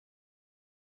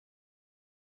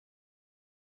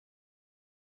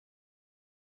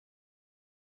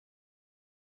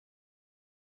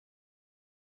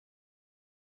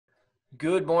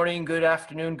Good morning, good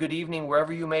afternoon, good evening,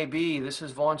 wherever you may be. This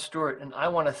is Vaughn Stewart, and I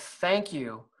want to thank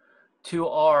you to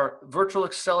our Virtual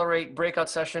Accelerate breakout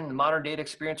session, the Modern Data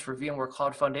Experience for VMware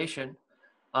Cloud Foundation.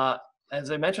 Uh, as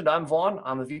I mentioned, I'm Vaughn.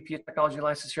 I'm the VP of Technology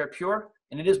Alliances here at Pure,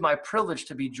 and it is my privilege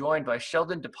to be joined by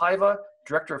Sheldon DePaiva,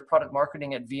 Director of Product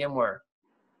Marketing at VMware.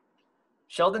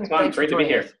 Sheldon, thanks for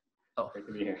joining us. Great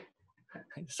to be here.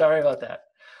 Sorry about that.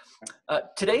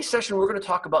 Today's session, we're going to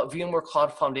talk about VMware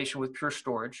Cloud Foundation with Pure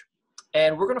Storage.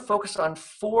 And we're going to focus on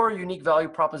 4 unique value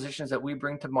propositions that we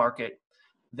bring to market.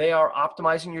 They are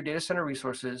optimizing your data center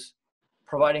resources,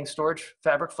 providing storage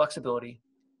fabric flexibility,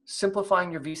 simplifying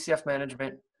your VCF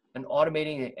management, and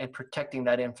automating and protecting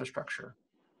that infrastructure.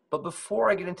 But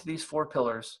before I get into these 4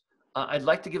 pillars, I'd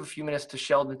like to give a few minutes to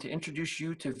Sheldon to introduce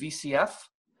you to VCF,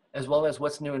 as well as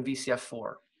what's new in VCF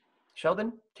 4.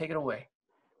 Sheldon, take it away.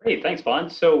 Great, thanks, Vaughn.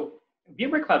 So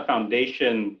VMware Cloud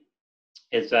Foundation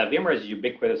is VMware's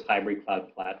ubiquitous hybrid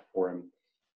cloud platform.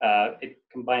 It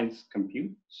combines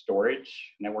compute, storage,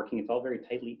 networking. It's all very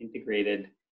tightly integrated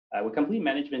with complete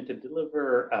management to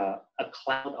deliver a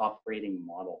cloud operating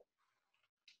model.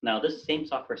 Now, this same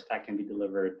software stack can be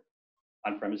delivered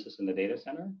on premises in the data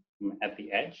center, at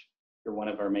the edge, through one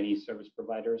of our many service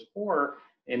providers, or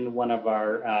in one of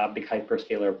our big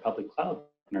hyperscaler public cloud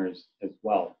partners as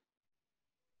well.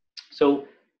 So,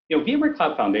 VMware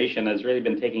Cloud Foundation has really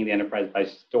been taking the enterprise by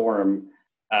storm.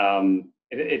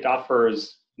 It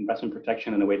offers investment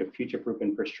protection in the way to future-proof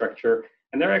infrastructure.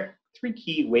 And there are 3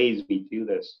 key ways we do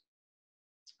this.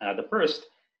 The first,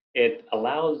 it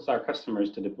allows our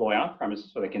customers to deploy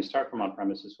on-premises, so they can start from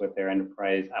on-premises with their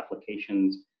enterprise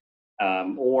applications,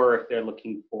 or if they're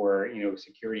looking for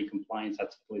security compliance,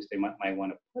 that's the place they might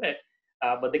want to put it.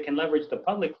 But they can leverage the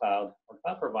public cloud or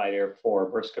cloud provider for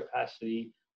burst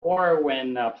capacity, or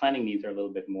when planning needs are a little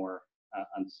bit more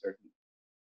uncertain.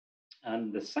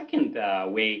 And the second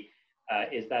way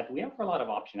is that we offer a lot of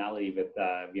optionality with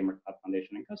VMware Cloud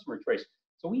Foundation and customer choice.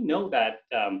 So we know that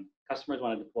customers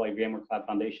want to deploy VMware Cloud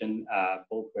Foundation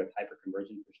both with hyperconverged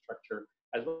infrastructure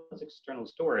as well as external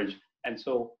storage. And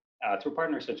so through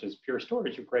partners such as Pure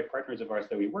Storage, who are great partners of ours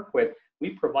that we work with,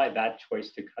 we provide that choice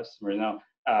to customers.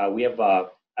 Now, we have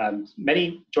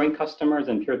many joint customers,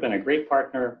 and Pure has been a great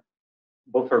partner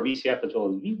both for VCF as well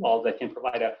as vWall that can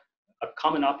provide a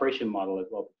common operation model as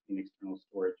well between external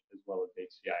storage as well as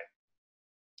HCI.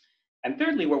 And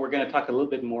thirdly, what we're going to talk a little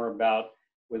bit more about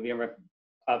with VMware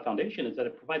Cloud Foundation is that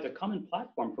it provides a common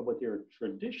platform for both your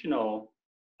traditional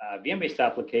VM-based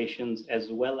applications as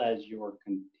well as your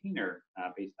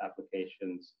container-based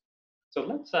applications. So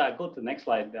let's go to the next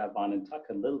slide, Vaughn, and talk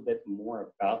a little bit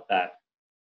more about that.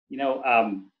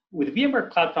 With VMware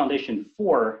Cloud Foundation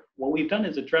 4, what we've done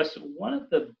is address one of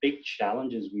the big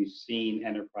challenges we've seen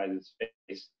enterprises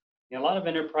face. A lot of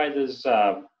enterprises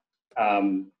have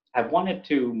wanted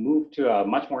to move to a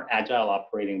much more agile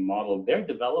operating model. Their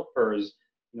developers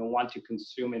want to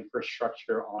consume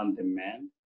infrastructure on demand.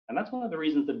 And that's one of the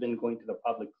reasons they've been going to the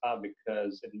public cloud,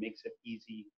 because it makes it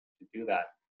easy to do that.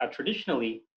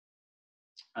 Traditionally,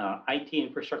 IT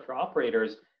infrastructure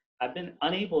operators have been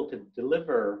unable to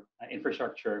deliver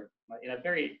infrastructure in a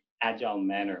very agile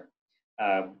manner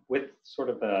with sort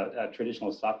of a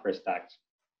traditional software stacks.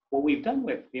 What we've done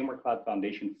with VMware Cloud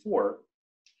Foundation 4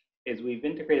 is we've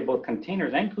integrated both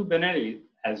containers and Kubernetes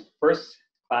as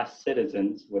first-class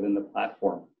citizens within the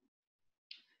platform.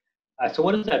 So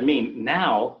what does that mean?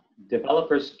 Now,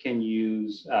 developers can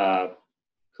use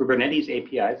Kubernetes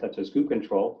APIs, such as kubectl,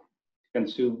 to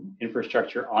consume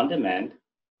infrastructure on demand.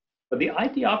 But the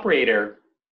IT operator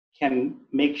can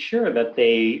make sure that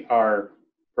they are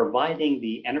providing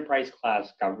the enterprise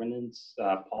class governance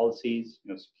policies,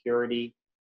 security,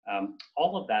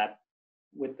 all of that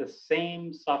with the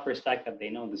same software stack that they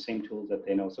know, the same tools that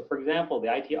they know. So for example,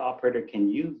 the IT operator can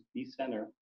use vCenter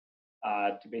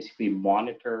to basically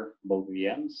monitor both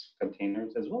VMs,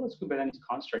 containers, as well as Kubernetes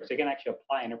constructs. They can actually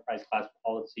apply enterprise class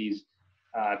policies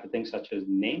to things such as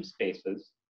namespaces,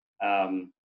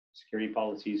 security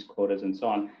policies, quotas, and so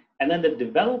on. And then the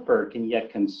developer can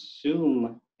yet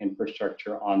consume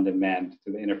infrastructure on demand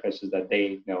to the interfaces that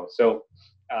they know. So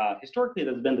historically,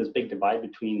 there's been this big divide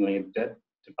between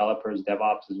developers,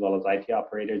 DevOps, as well as IT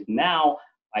operators. Now,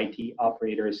 IT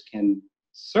operators can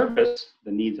service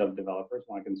the needs of developers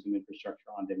who want to consume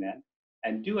infrastructure on demand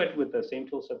and do it with the same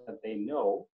tool set that they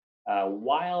know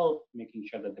while making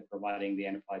sure that they're providing the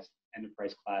enterprise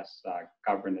class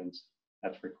governance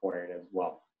that's required as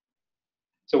well.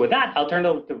 So with that, I'll turn it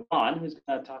over to Vaughn, who's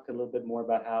going to talk a little bit more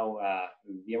about how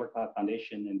VMware Cloud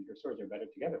Foundation and Pure Storage are better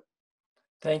together.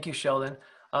 Thank you, Sheldon.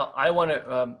 I want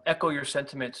to echo your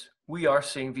sentiments. We are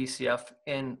seeing VCF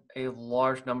in a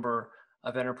large number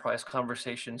of enterprise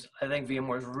conversations. I think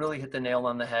VMware's really hit the nail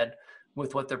on the head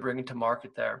with what they're bringing to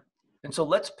market there. And so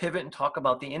let's pivot and talk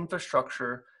about the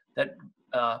infrastructure that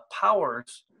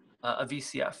powers a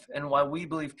VCF and why we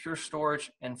believe Pure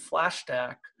Storage and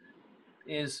FlashStack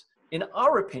is, in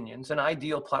our opinions, an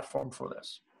ideal platform for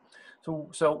this.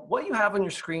 So what you have on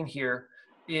your screen here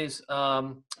is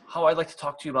how I'd like to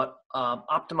talk to you about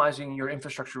optimizing your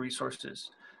infrastructure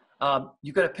resources.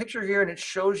 You've got a picture here and it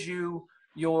shows you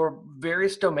your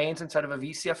various domains inside of a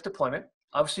VCF deployment.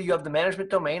 Obviously you have the management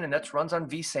domain and that runs on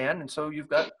vSAN, and so you've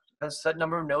got a set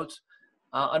number of nodes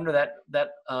under that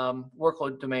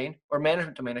workload domain, or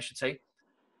management domain, I should say.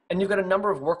 And you've got a number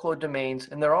of workload domains,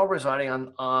 and they're all residing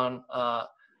on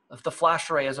the flash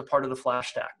array as a part of the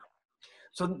FlashStack.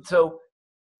 So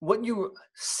what you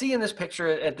see in this picture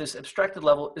at this abstracted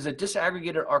level is a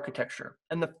disaggregated architecture.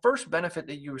 And the first benefit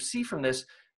that you see from this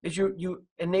is you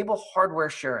enable hardware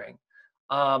sharing.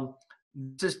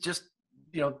 This is just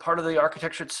part of the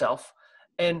architecture itself.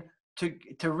 And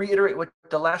to reiterate what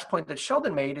the last point that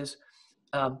Sheldon made is,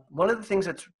 one of the things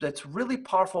that's really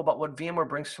powerful about what VMware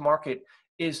brings to market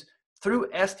is through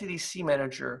SDDC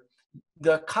Manager,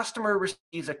 the customer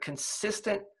receives a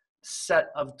consistent set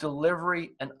of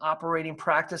delivery and operating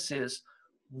practices,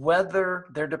 whether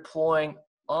they're deploying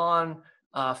on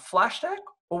FlashStack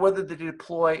or whether they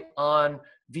deploy on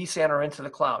vSAN or into the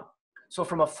cloud. So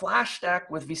from a FlashStack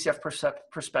with VCF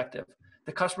perspective,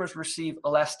 the customers receive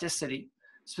elasticity,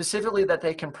 specifically that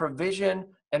they can provision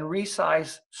and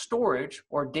resize storage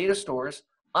or data stores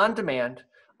on demand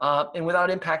and without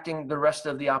impacting the rest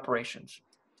of the operations.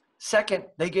 Second,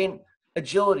 they gain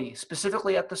agility,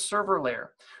 specifically at the server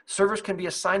layer. Servers can be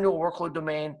assigned to a workload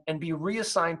domain and be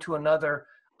reassigned to another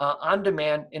on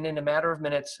demand and in a matter of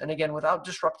minutes, and again, without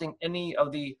disrupting any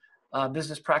of the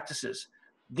business practices.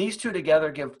 These two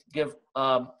together give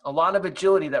a lot of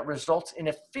agility that results in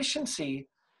efficiency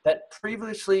that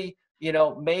previously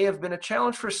may have been a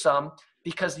challenge for some,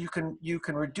 because you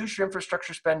can reduce your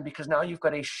infrastructure spend because now you've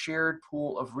got a shared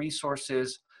pool of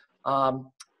resources,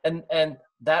 and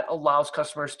that allows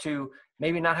customers to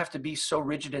maybe not have to be so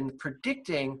rigid in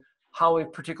predicting how a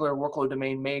particular workload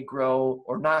domain may grow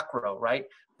or not grow, right?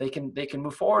 They can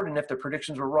move forward, and if their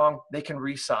predictions were wrong, they can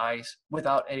resize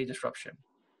without any disruption.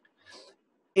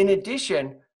 In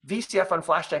addition, VCF on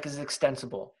FlashStack is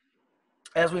extensible.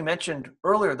 As we mentioned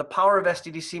earlier, the power of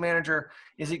SDDC Manager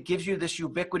is it gives you this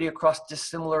ubiquity across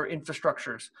dissimilar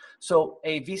infrastructures. So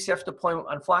a VCF deployment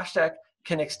on FlashStack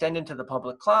can extend into the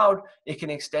public cloud. It can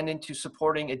extend into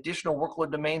supporting additional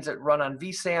workload domains that run on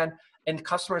vSAN, and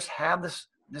customers have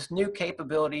this new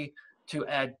capability to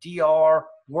add DR,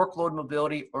 workload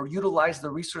mobility, or utilize the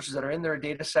resources that are in their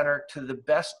data center to the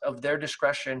best of their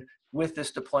discretion with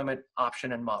this deployment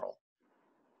option and model.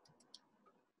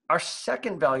 Our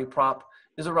second value prop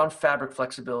is around fabric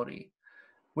flexibility.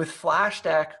 With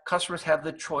FlashStack, customers have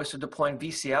the choice of deploying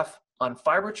VCF on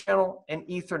Fiber Channel and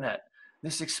Ethernet.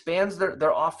 This expands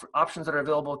their options that are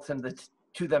available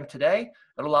to them today.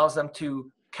 It allows them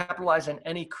to capitalize on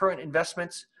any current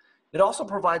investments. It also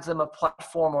provides them a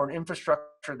platform or an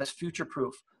infrastructure that's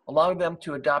future-proof, allowing them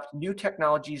to adopt new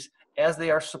technologies as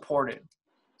they are supported.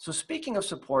 So speaking of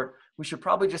support, we should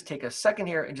probably just take a second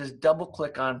here and just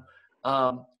double-click on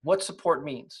what support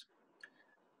means.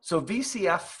 So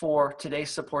VCF for today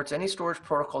supports any storage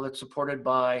protocol that's supported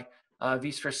by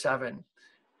vSphere 7.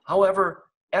 However,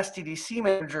 SDDC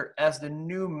Manager as the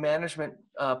new management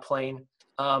plane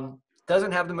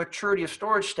doesn't have the maturity of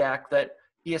storage stack that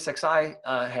ESXi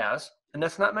has, and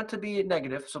that's not meant to be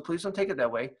negative, so please don't take it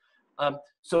that way.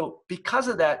 So because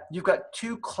of that, you've got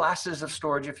two classes of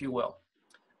storage, if you will.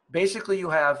 Basically, you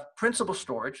have principal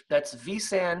storage, that's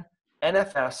vSAN,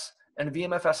 NFS, and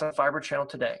VMFS on Fiber Channel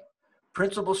today.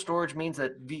 Principal storage means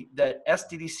that that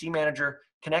SDDC Manager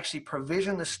can actually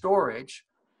provision the storage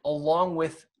along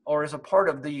with or as a part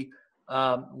of the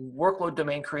workload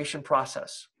domain creation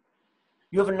process.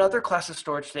 You have another class of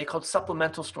storage today called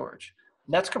supplemental storage.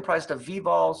 And that's comprised of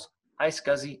vVols,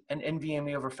 iSCSI, and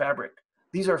NVMe over Fabric.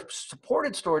 These are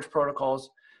supported storage protocols,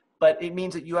 but it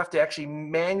means that you have to actually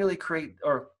manually create,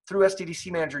 or through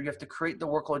SDDC Manager, you have to create the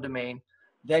workload domain,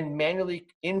 then manually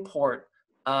import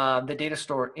the data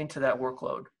store into that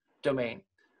workload domain.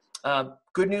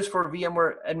 Good news for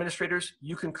VMware administrators,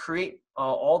 you can create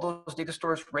all those data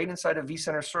stores right inside of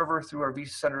vCenter server through our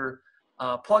vCenter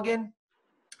plugin.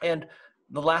 And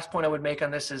the last point I would make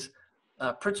on this is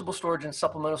principal storage and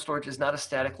supplemental storage is not a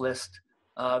static list.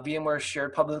 VMware has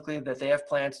shared publicly that they have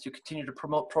plans to continue to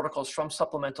promote protocols from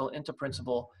supplemental into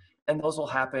principal, and those will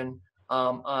happen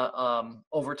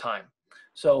over time.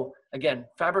 So again,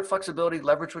 fabric flexibility,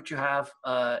 leverage what you have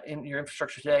in your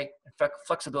infrastructure today,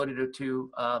 flexibility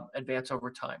to advance over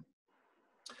time.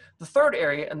 The third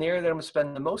area, and the area that I'm going to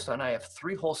spend the most on, I have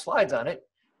 3 whole slides on it,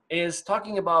 is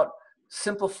talking about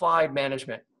simplified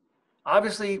management.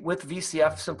 Obviously, with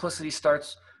VCF, simplicity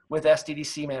starts with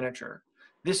SDDC Manager.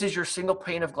 This is your single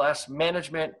pane of glass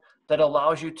management that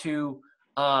allows you to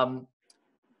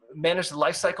manage the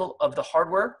lifecycle of the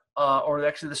hardware or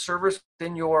actually the servers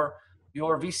within your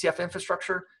VCF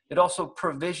infrastructure. It also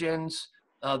provisions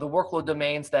the workload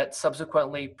domains that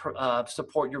subsequently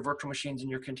support your virtual machines and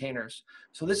your containers.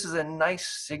 So this is a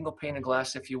nice single pane of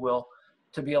glass, if you will,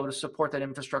 to be able to support that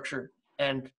infrastructure.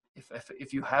 And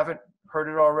if you haven't heard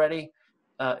it already,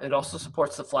 it also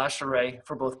supports the flash array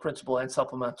for both principal and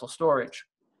supplemental storage.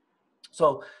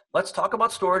 So let's talk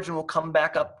about storage, and we'll come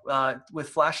back up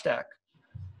with FlashStack.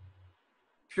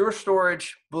 Pure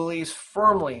Storage believes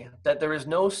firmly that there is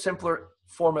no simpler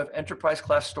form of enterprise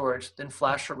class storage than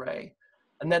flash array,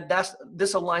 and that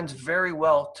this aligns very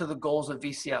well to the goals of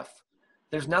VCF.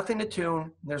 There's nothing to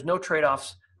tune, there's no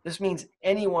trade-offs. This means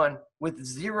anyone with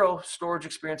 0 storage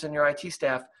experience in your IT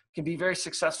staff can be very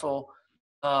successful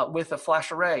with a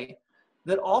flash array.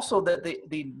 That also that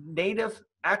the native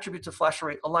attributes of flash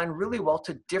array align really well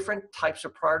to different types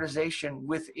of prioritization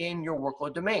within your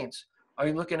workload domains. Are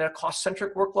you looking at a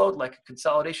cost-centric workload like a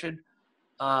consolidation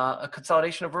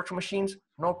of virtual machines?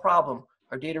 No problem.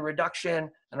 Our data reduction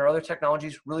and our other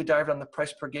technologies really dive on the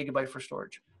price per gigabyte for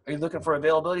storage. Are you looking for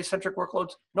availability-centric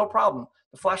workloads? No problem.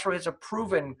 The flash array has a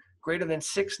proven greater than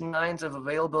 6 nines of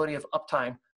availability of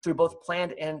uptime through both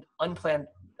planned and unplanned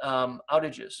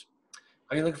outages.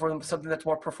 Are you looking for something that's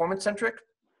more performance-centric?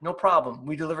 No problem.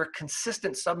 We deliver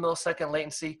consistent sub-millisecond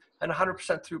latency and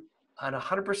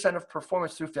 100% of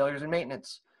performance through failures and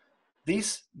maintenance.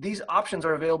 These options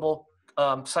are available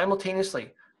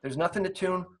simultaneously. There's nothing to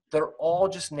tune. They're all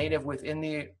just native within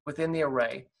the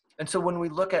array. And so when we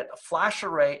look at a flash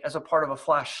array as a part of a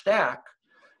FlashStack,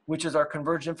 which is our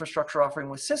converged infrastructure offering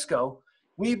with Cisco,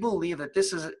 we believe that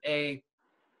this is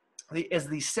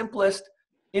the simplest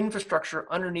infrastructure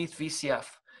underneath VCF,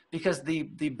 because the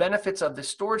benefits of the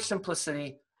storage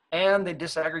simplicity and the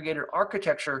disaggregated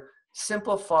architecture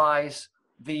simplifies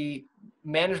the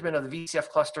management of the VCF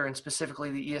cluster and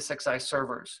specifically the ESXi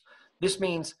servers. This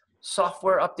means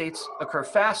software updates occur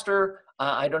faster.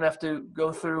 I don't have to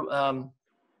go through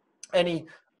any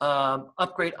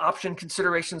upgrade option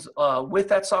considerations with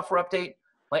that software update.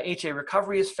 My HA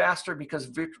recovery is faster because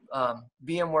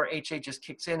VMware HA just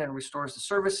kicks in and restores the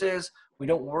services. We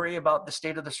don't worry about the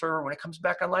state of the server. When it comes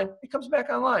back online, it comes back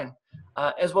online.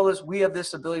 As well as we have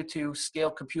this ability to scale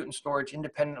compute and storage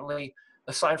independently,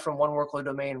 assign from one workload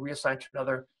domain, reassign to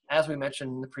another, as we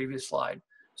mentioned in the previous slide.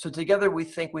 So together, we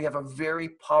think we have a very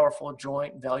powerful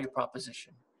joint value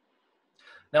proposition.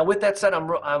 Now, with that said,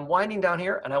 I'm winding down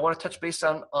here, and I want to touch base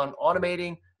on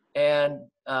automating and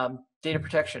data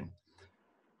protection.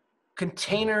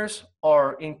 Containers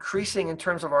are increasing in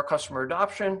terms of our customer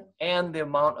adoption and the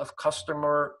amount of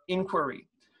customer inquiry.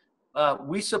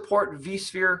 We support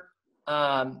vSphere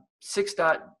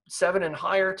 6.7 and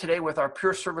higher today with our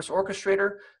Pure Service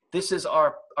Orchestrator. This is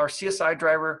our CSI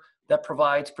driver that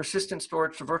provides persistent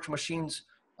storage to virtual machines,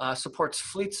 supports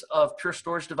fleets of Pure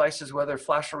Storage devices, whether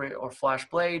FlashArray or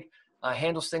FlashBlade,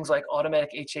 handles things like automatic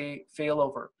HA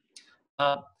failover.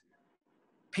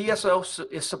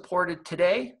 PSO is supported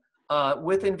today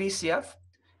within VCF.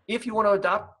 If you want to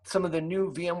adopt some of the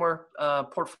new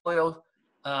VMware portfolio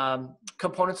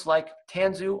components like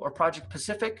Tanzu or Project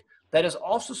Pacific, that is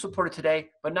also supported today,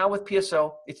 but now with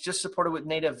PSO, it's just supported with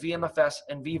native VMFS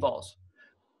and vVols.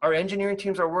 Our engineering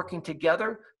teams are working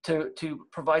together to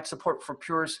provide support for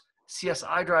Pure's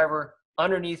CSI driver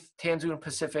underneath Tanzu and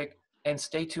Pacific, and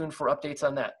stay tuned for updates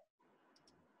on that.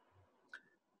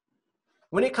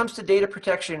 When it comes to data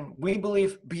protection, we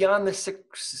believe beyond the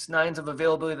 6 nines of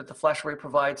availability that the FlashArray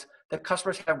provides, that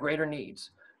customers have greater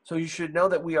needs. So you should know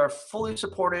that we are fully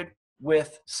supported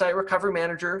with Site Recovery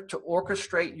Manager to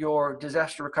orchestrate your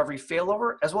disaster recovery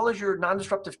failover, as well as your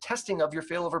non-disruptive testing of your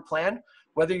failover plan,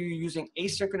 whether you're using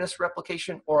asynchronous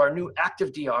replication or our new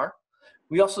Active DR.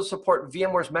 We also support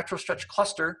VMware's MetroStretch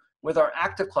cluster with our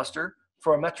Active cluster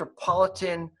for a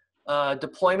metropolitan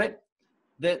deployment.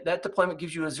 That deployment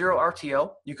gives you a 0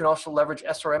 RTO. You can also leverage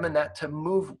SRM in that to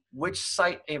move which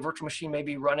site a virtual machine may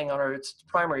be running on its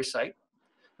primary site,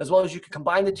 as well as you can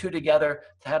combine the two together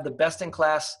to have the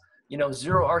best-in-class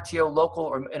 0 RTO local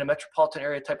or in a metropolitan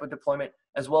area type of deployment,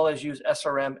 as well as use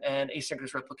SRM and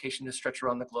asynchronous replication to stretch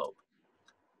around the globe.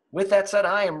 With that said,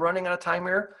 I am running out of time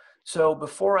here. So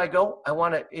before I go, I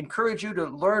want to encourage you to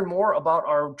learn more about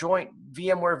our joint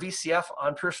VMware VCF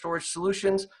on Pure Storage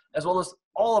solutions, as well as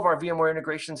all of our VMware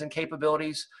integrations and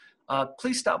capabilities.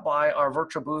 Please stop by our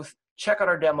virtual booth, check out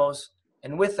our demos.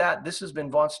 And with that, this has been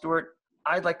Vaughn Stewart.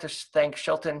 I'd like to thank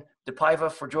Shelton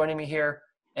DePaiva for joining me here,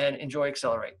 and enjoy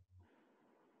Accelerate.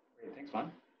 Great, thanks,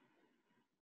 Vaughn.